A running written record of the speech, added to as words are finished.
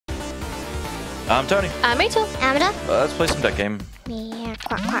I'm Tony. I'm Rachel. I'm Ada. Let's play some deck game. Yeah,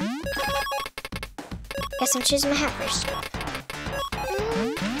 quack, quack. Guess I'm choosing my hat first.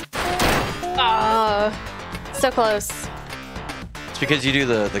 Oh, so close. It's because you do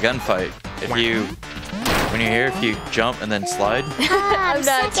the gunfight. When you're here, if you jump and then slide, I'm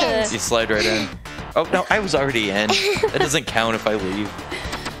not second. you slide right in. Oh no, I was already in. That doesn't count if I leave.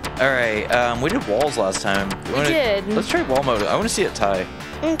 All right, we did walls last time. We did. Let's try wall mode. I want to see it tie.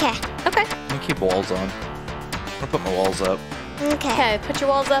 Okay. Okay. I'm gonna keep walls on. I'm gonna put my walls up. Okay. Okay, put your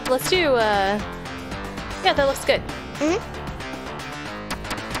walls up. Let's do, yeah, that looks good.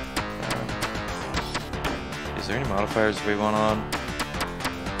 Is there any modifiers we want on?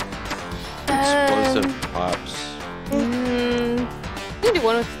 Explosive pops. We can do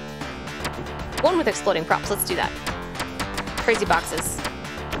one with exploding props. Let's do that. Crazy boxes.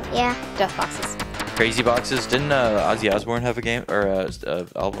 Yeah. Death boxes. Crazy boxes. Didn't Ozzy Osbourne have a game or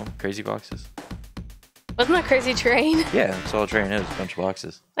album? Crazy boxes. Wasn't that Crazy Train? Yeah, that's all a train is. A bunch of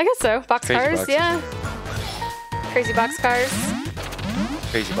boxes. I guess so. Box Crazy cars, boxes. yeah. Crazy box cars.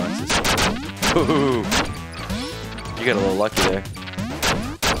 Crazy boxes. Ooh. You got a little lucky there.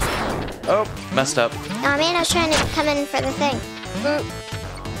 Oh, messed up. Oh man, I was trying to come in for the thing.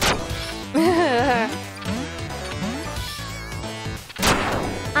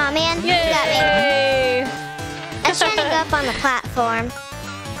 Oh man, you got me. Yay! I was trying to go up on the platform.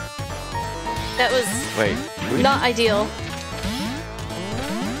 That was Wait. not ideal.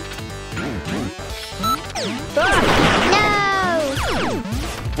 No!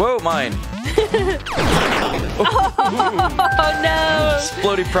 Whoa, mine. Oh no!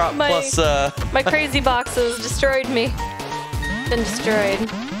 Exploding prop My- plus. My crazy boxes destroyed me. Been destroyed.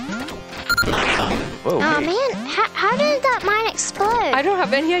 Whoa. Oh wait. man, how did that mine explode? I don't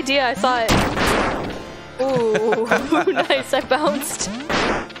have any idea. I saw it. Ooh, nice. I bounced.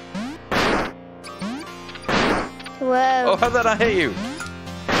 Whoa. Oh, how'd that not hit you?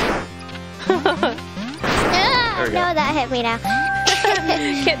 Ah, There we go. no, that hit me now.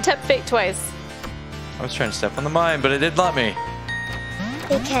 Can't tempt fate twice. I was trying to step on the mine, but it didn't let me.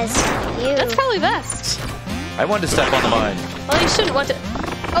 Because you. That's probably best. I wanted to step on the mine. Well, you shouldn't want to.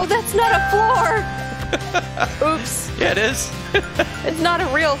 Oh, that's not a floor. Oops. Yeah, it is. It's not a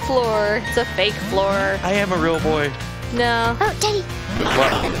real floor. It's a fake floor. I am a real boy. No. Oh, Daddy.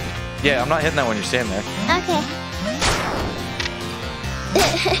 What? Yeah, I'm not hitting that when you're standing there. Okay.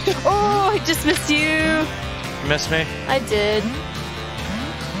 Oh, I just missed you. You missed me? I did.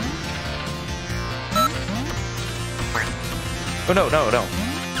 Oh, no.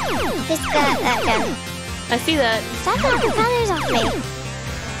 Just got that gun. I see that. Stop knocking feathers off me.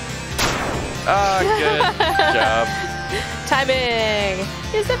 Ah, good job. Timing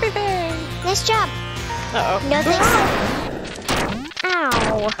is everything. Nice job. Uh-oh. No thanks.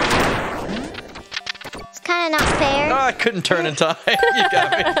 Ow. It's kind of not fair. Oh, I couldn't turn in time. You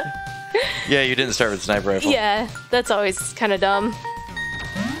got me. Yeah, you didn't start with sniper rifle. Yeah, that's always kind of dumb.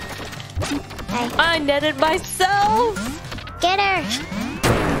 Hey, I netted myself. get her.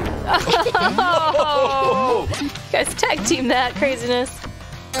 Oh, you guys tag team that craziness.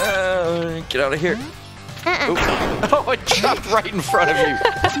 Get out of here. Uh-uh. Oh, I dropped right in front of you.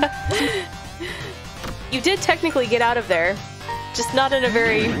 You did technically get out of there, just not in a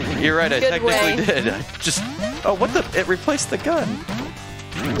very. You're right, I Good technically way. did. I just... Oh, what the... It replaced the gun.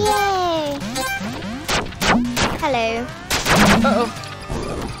 Yay. Hello. Uh-oh.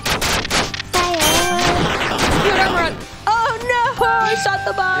 Fire. Dude, I'm run. Oh no! I shot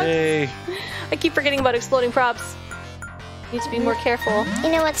the box. Yay. I keep forgetting about exploding props. Need to be more careful. You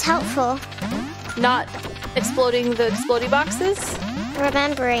know what's helpful? Not exploding the exploding boxes.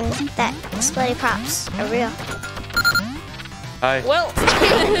 Remembering that exploding props are real. Hi. Well,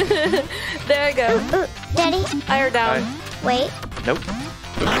 there I go. Ooh, Daddy, I are down. Hi. wait. Nope.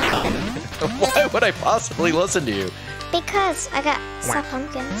 Why would I possibly listen to you? Because I got sad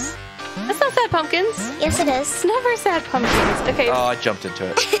pumpkins. That's not sad pumpkins. Yes, it It's is. never sad pumpkins. Okay, Oh, I jumped into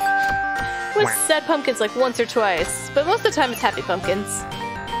it. it was sad pumpkins like once or twice, but most of the time it's happy pumpkins.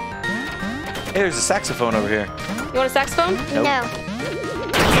 Hey, there's a saxophone over here. You want a saxophone? Nope. No.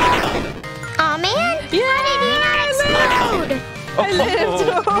 Aw, man. Yeah! How did you not explode? I lived.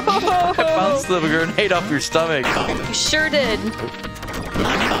 I bounced the grenade off your stomach. You sure did.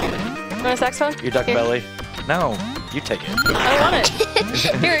 Want a saxophone? Your duck Here. belly. No, you take it. I want it.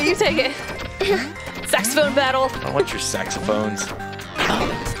 Here, you take it. Saxophone battle. I want your saxophones.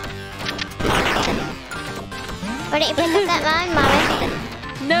 Why don't you pick up that mine,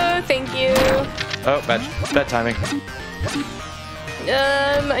 Mommy? No, thank you. Oh, bad timing.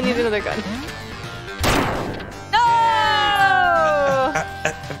 I need another gun. No!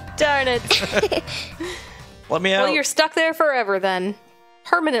 Darn it. Let me out. Well, you're stuck there forever then.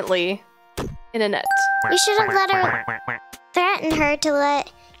 Permanently in a net. You should have let her threaten her to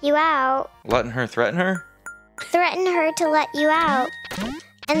let you out. Letting her threaten her? Threaten her to let you out.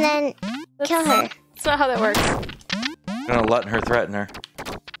 And then kill her. That's not how that works. I'm gonna let her threaten her.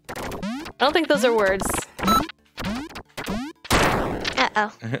 I don't think those are words.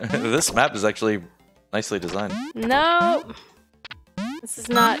 Uh-oh. This map is actually nicely designed. No. This is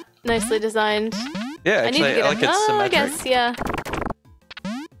not nicely designed. Yeah, I need to actually, get I like him. it's I symmetric. guess, yeah.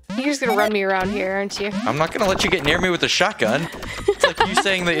 You're just gonna run me around here, aren't you? I'm not gonna let you get near me with a shotgun. It's like you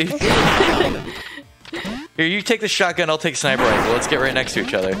saying that. Here, you take the shotgun, I'll take sniper rifle. Let's get right next to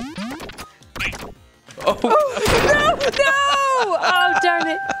each other. Oh, No! Oh, darn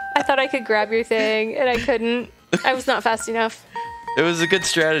it. I thought I could grab your thing, and I couldn't. I was not fast enough. it was a good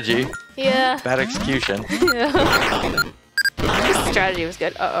strategy. Yeah. Bad execution. Yeah. This strategy was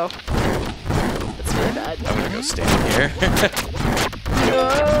good. Uh-oh. That's really bad. I'm gonna go stand here.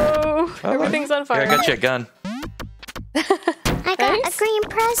 Whoa. Everything's on fire. Here, I got you a gun. I got Thanks. a green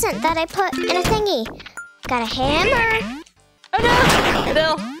present that I put in a thingy. Got a hammer. Oh, no!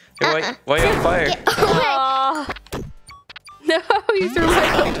 Bill. Hey, why you on fire? Get away. Aw. No, you threw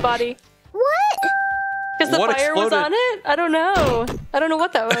my cooked body. What? Because the What fire was exploded? on it? I don't know. I don't know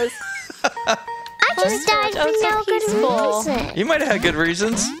what that was. I just died Oh, for it's so no good peaceful. reason. You might have had good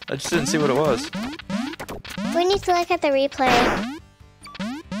reasons. I just didn't see what it was. We need to look at the replay.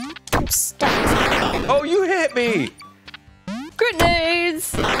 I'm stuck. Oh, you hit me!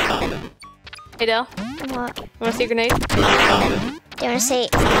 Grenades! Hey, Dale. What? You want to see a grenade? Do you want to say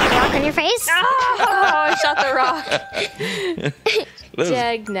rock on your face? Oh, I shot the rock. That was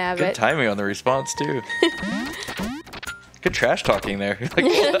Jag good nabbit. timing on the response, too. Good trash talking there.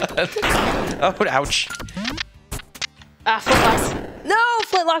 Oh, ouch. Ah, flintlocks. No,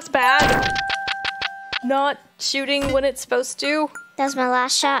 flintlock's bad. Not shooting when it's supposed to. That was my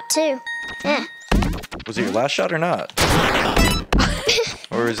last shot, too. Yeah. Was it your last shot or not?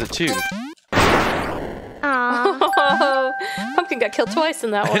 Or is it two? Aw. Oh, Pumpkin got killed twice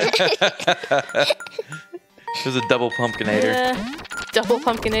in that one. It was a double pumpkinator. Yeah. Double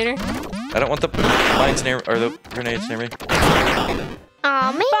pumpkinator. I don't want the mines near, or the grenades near me.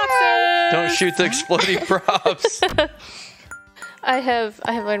 Aw, man. Boxes! Don't shoot the exploding props. I have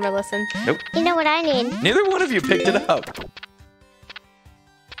learned my lesson. Nope. You know what I need? Neither one of you picked it up.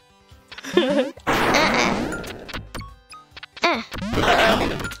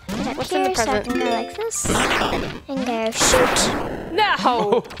 What's in the Here, so I present? can go like this. And go shoot.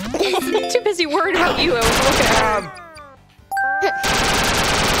 No! I was too busy worried about you. I was looking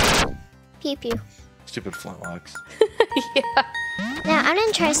at Pew pew. Stupid flintlocks. Yeah. Now, I'm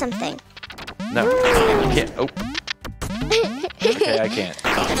gonna try something. No, you can't. Oh. Okay, I can't.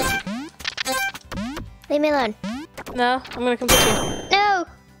 Leave me alone. No, I'm gonna come get you. No!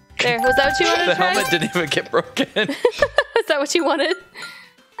 There, was that what you wanted The to try? helmet didn't even get broken. Is that what you wanted?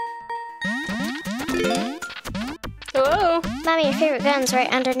 Whoa. Mommy, your favorite gun's right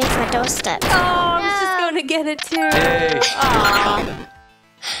underneath my doorstep. Oh, I was just No. going to get it too. Yay. Aw.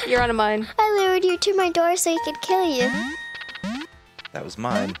 You're on a mine. I lured you to my door so he could kill you. That was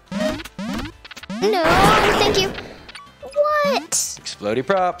mine. No, thank you. What? Explodey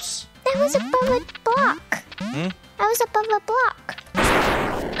props. That was above a block. I was above a block.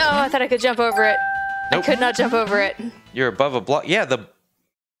 Oh, I thought I could jump over it. Nope. I could not jump over it. You're above a block. Yeah,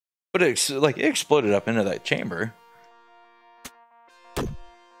 but it exploded up into that chamber.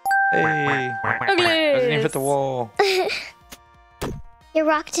 Hey. Ugly. I didn't even hit the wall. Your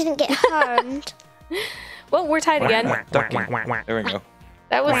rock didn't get harmed. Well, we're tied again. Ducking. There we go.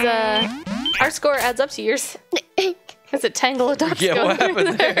 That was, our score adds up to yours. There's a tangle of ducks Yeah, going what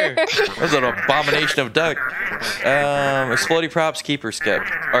happened there? That was an abomination of duck. Explodey props, keep or skip.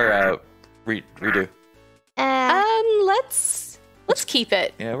 Or, redo. Let's keep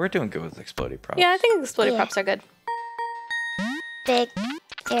it. Yeah, we're doing good with explodey props. Yeah, I think exploding Yeah. props are good. Big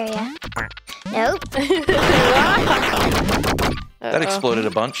area. Nope. That exploded a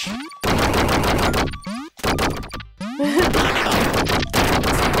bunch.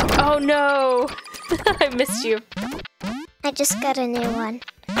 Oh no! I missed you. I just got a new one.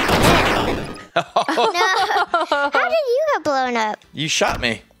 No. How did you get blown up? You shot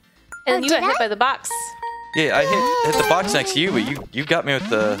me. And Oh, you got did hit I? by the box. Yeah, I hit the box next to you, but you got me with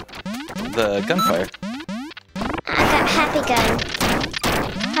the gunfire. I got happy gun.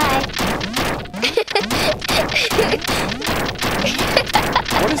 Hi.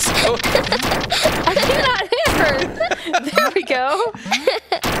 What is going I cannot hit her. There we go.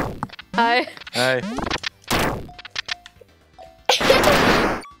 Hi. Hi.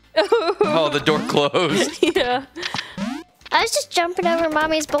 Oh, the door closed. Yeah. I was just jumping over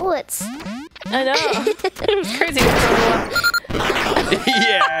mommy's bullets. I know. It was crazy.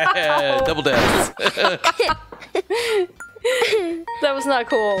 Yeah, double dance. That was not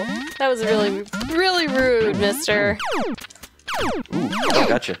cool. That was really, really rude, mister. Ooh, oh,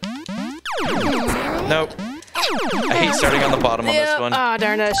 gotcha. Nope. I hate starting on the bottom on this one. Oh,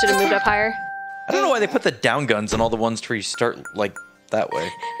 darn it. I should have moved up higher. I don't know why they put the down guns on all the ones where you start like that way.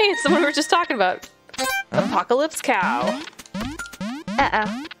 Hey, it's the one we were just talking about. Apocalypse Cow.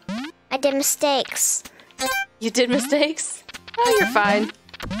 Uh-oh. I did mistakes. You did mistakes? Oh, you're fine.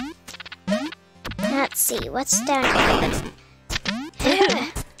 Let's see, what's down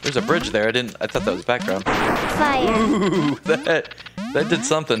here? There's a bridge there. I thought that was background. Fire. Ooh, that did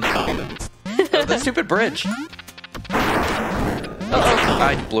something. Oh, the stupid bridge. Uh-oh.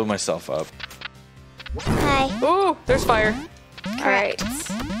 I blew myself up. Hi. Ooh, there's fire. All right.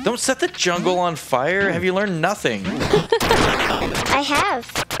 Don't set the jungle on fire. Have you learned nothing? I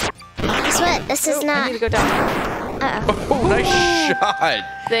have. Guess what? This is I not. need to go down. Uh-oh. Oh, nice shot.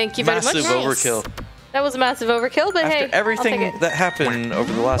 Thank you very much. Massive Nice. overkill. That was a massive overkill, but hey, After everything I'll take it. that happened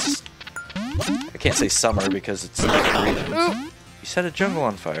over the last... I can't say summer because it's different regions. You set a jungle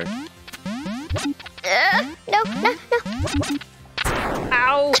on fire. No.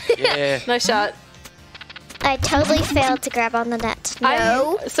 Ow! Yeah. Nice shot. I totally failed to grab on the net.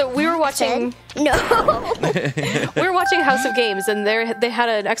 No. So we were watching. No. We were watching House of Games, and they had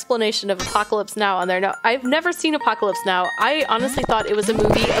an explanation of Apocalypse Now on there. Now, I've never seen Apocalypse Now. I honestly thought it was a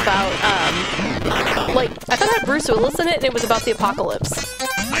movie about, I thought it had Bruce Willis in it, and it was about the apocalypse.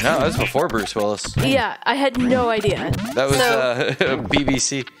 No, that was before Bruce Willis. Yeah, I had no idea. That was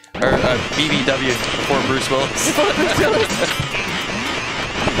BBC, or BBW before Bruce Willis.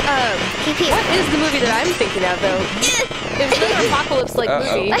 What is the movie that I'm thinking of, though? It was another apocalypse-like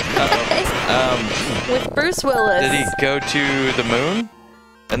movie with Bruce Willis. Did he go to the moon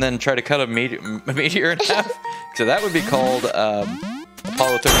and then try to cut a meteor in half? So that would be called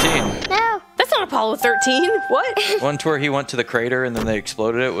Apollo 13. No. That's not Apollo 13. What? One tour he went to the crater and then they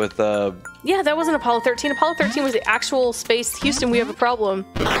exploded it with... Yeah, that wasn't Apollo 13. Apollo 13 was the actual space. Houston, we have a problem.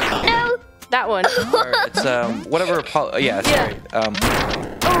 No. That one. It's whatever Apollo... Yeah, that's right.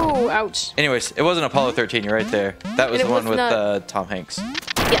 Oh, ouch. Anyways, it wasn't Apollo 13. You're right there. That was the one with Tom Hanks.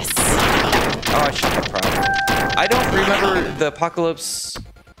 Yes. Oh, I shot the prop. I don't remember the apocalypse.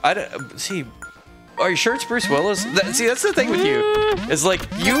 See. Are you sure it's Bruce Willis? See, that's the thing with you. Is like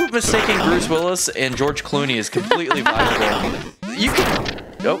you mistaking Bruce Willis and George Clooney is completely viable. You can.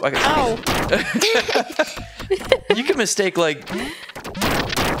 Oh, I got. You can mistake like.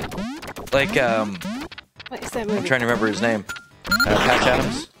 What is that movie? I'm trying to remember his name. Patch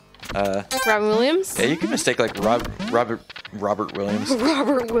Adams. Robin Williams? Yeah, you can mistake like Robert Williams.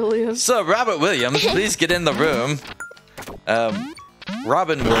 Robert Williams. So Robert Williams, please get in the room.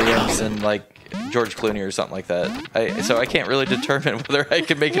 Robin Williams and like George Clooney or something like that. So I can't really determine whether I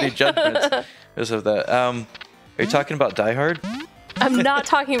can make any judgments because of that. Are you talking about Die Hard? I'm not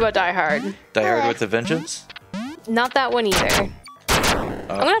talking about Die Hard. Die Hard with a Vengeance? Not that one either. I'm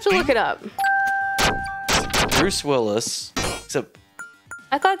gonna have to look it up. Bruce Willis. Except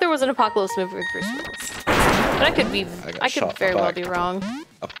I thought there was an apocalypse movie with Bruce Willis, but I could very well be wrong.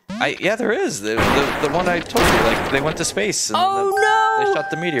 Yeah, there is the one I told you. Like they went to space. And no! They shot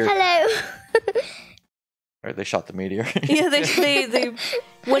the meteor. Hello. Or they shot the meteor. Yeah, they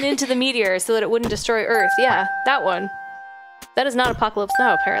went into the meteor so that it wouldn't destroy Earth. Yeah, that one. That is not Apocalypse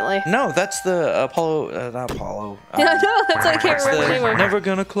Now, apparently. No, that's the Apollo. Not Apollo. Yeah, no, that's why I can't remember the name of it. Never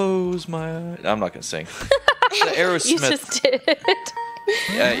gonna close my eyes. I'm not gonna sing. The Aerosmith. You just did.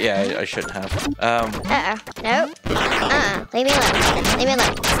 Yeah, I shouldn't have. Nope. Leave me alone. Leave me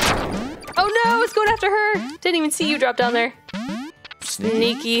alone. Oh no, it's going after her. Didn't even see you drop down there.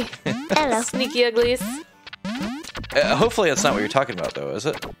 Sneaky. Hello. Sneaky uglies. Hopefully that's not what you're talking about, though, is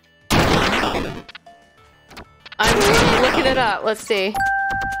it? I'm looking it up. Let's see.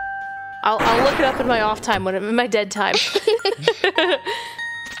 I'll look it up in my off time, in my dead time.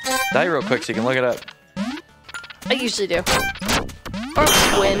 Die real quick so you can look it up. I usually do. Or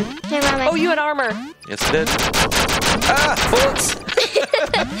win. Hey, Mama. Oh, you had armor. Yes, it did. Ah, bullets!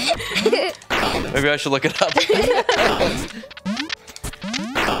 Maybe I should look it up.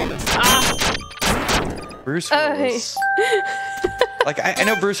 Bruce Willis. Like, I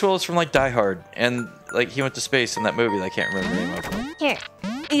know Bruce Willis from, like, Die Hard. And, like, he went to space in that movie that I can't remember the name of. Here.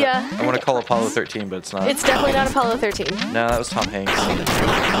 Yeah. I want to call Apollo 13, but it's not. It's definitely not Apollo 13. No, that was Tom Hanks.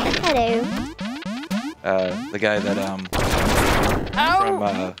 Hello. The guy that, from,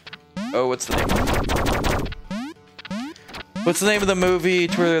 what's the name? What's the name of the movie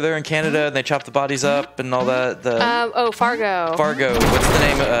to where they're in Canada and they chop the bodies up and all that? Oh, Fargo. Fargo. What's the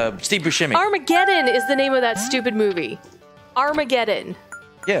name? Steve Buscemi. Armageddon is the name of that stupid movie. Armageddon.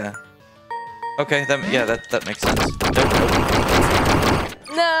 Yeah. Okay. That makes sense.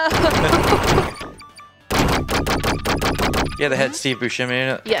 No. Yeah, they had Steve Buscemi in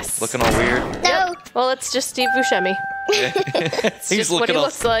it. Yes. Looking all weird. No. Well, it's just Steve Buscemi. It's just what he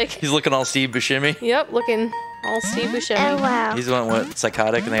looks like. He's looking all Steve Buscemi. Yep, looking all Steve Buscemi. Oh wow. He's the one went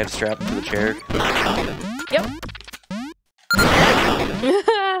psychotic and they had to strap him to the chair. Yep.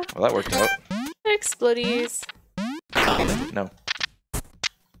 Well, that worked out. Explodies. No.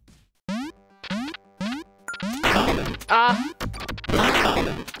 Ah.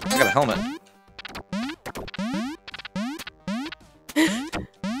 I got a helmet.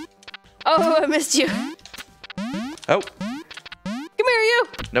 Oh, I missed you. Oh. Come here, you.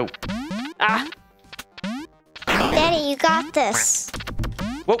 No. Ah. Daddy, you got this.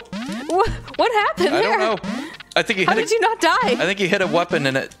 Whoa. What happened I there? don't know. I think you How hit did you not die? I think you hit a weapon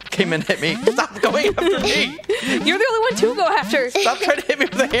and it came and hit me. Stop going after me. You're the only one to go after. Stop trying to hit me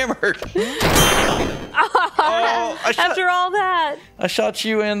with a hammer. Oh, After all that. I shot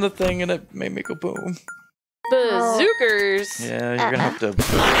you and the thing and it made me go boom. Bazookers. Yeah, you're gonna have to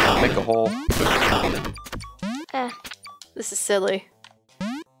make a hole. This is silly.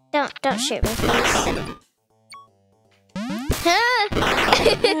 Don't shoot me, please.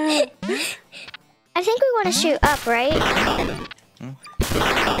 I think we want to shoot up, right?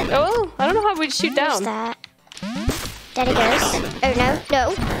 Oh, I don't know how we'd shoot Where's down. that? Daddy goes.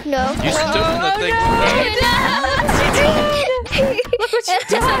 Oh no. You stood in the thing. Look what you've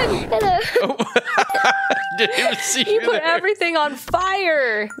done. Hello. Oh. Didn't even see You put there. everything on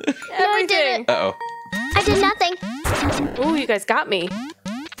fire. Everything. Uh-oh. I did nothing. Ooh, you guys got me.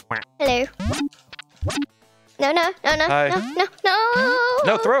 Hello. No. Hi. No.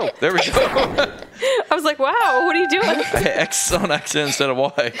 No, throw. There we go. I was like, wow, what are you doing? I hit X on accident instead of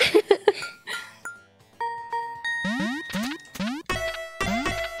Y.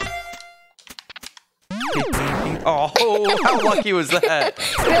 Oh, how lucky was that?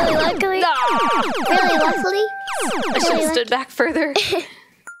 Really luckily. Really luckily. I should have stood back further.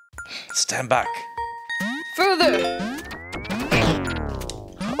 Stand back. Further.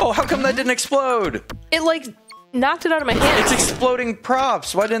 Oh, how come that didn't explode? It like knocked it out of my hand. It's exploding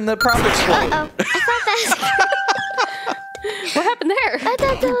props. Why didn't the prop explode? Uh-oh. I thought that. What happened there? I thought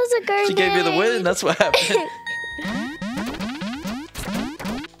that was a grenade. She gave you the win. That's what happened.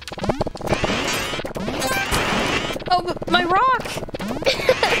 Oh, my rock.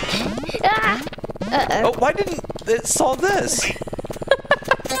 Ah. Oh, why didn't it solve this?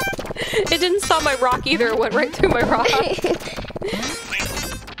 It didn't stop my rock either. It went right through my rock.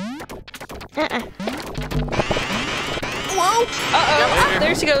 Whoa. Uh-oh.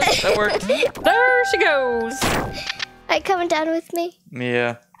 There she goes. That worked. There she goes. Are you coming down with me?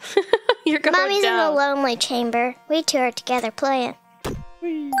 Yeah. You're going Mommy's in the down. lonely chamber. We two are together playing.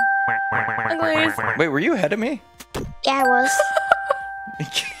 Anyways, Wait, were you ahead of me? Yeah, I was.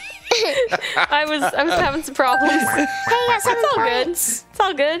 I was having some problems. Hey, I got 7 It's all good. points. It's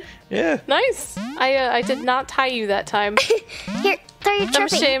all good. Yeah. Nice. I did not tie you that time. Here, throw your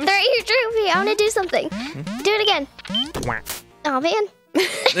trophy. ashamed. Throw your trophy. I want to do something. Do it again. Oh, man.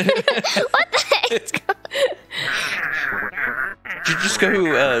 What the heck? Did you just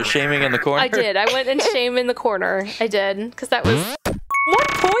go shaming in the corner? I did. I went and shame in the corner. I did because that was 1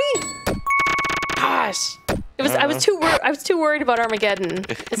 point. Gosh, it was. I was too worried about Armageddon.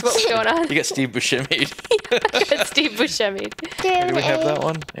 Is what was going on. You got Steve Buscemi. It's Steve Buscemi. Do we have Do we an have A? that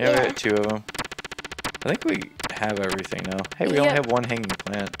one? Yeah, we Yeah. got 2 of them. I think we have everything now. Hey, we only Yep. have 1 hanging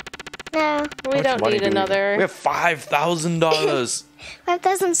plant. No. We How much don't money need do another. We have $5,000.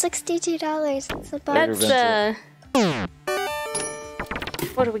 $5,062. That's about That's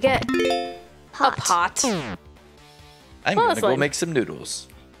what do we get? pot. A pot. I'm Well, gonna that's go fine. make some noodles.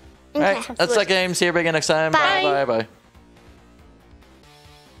 Okay. Alright, that's that game. See you again next time. Bye. Bye. Bye.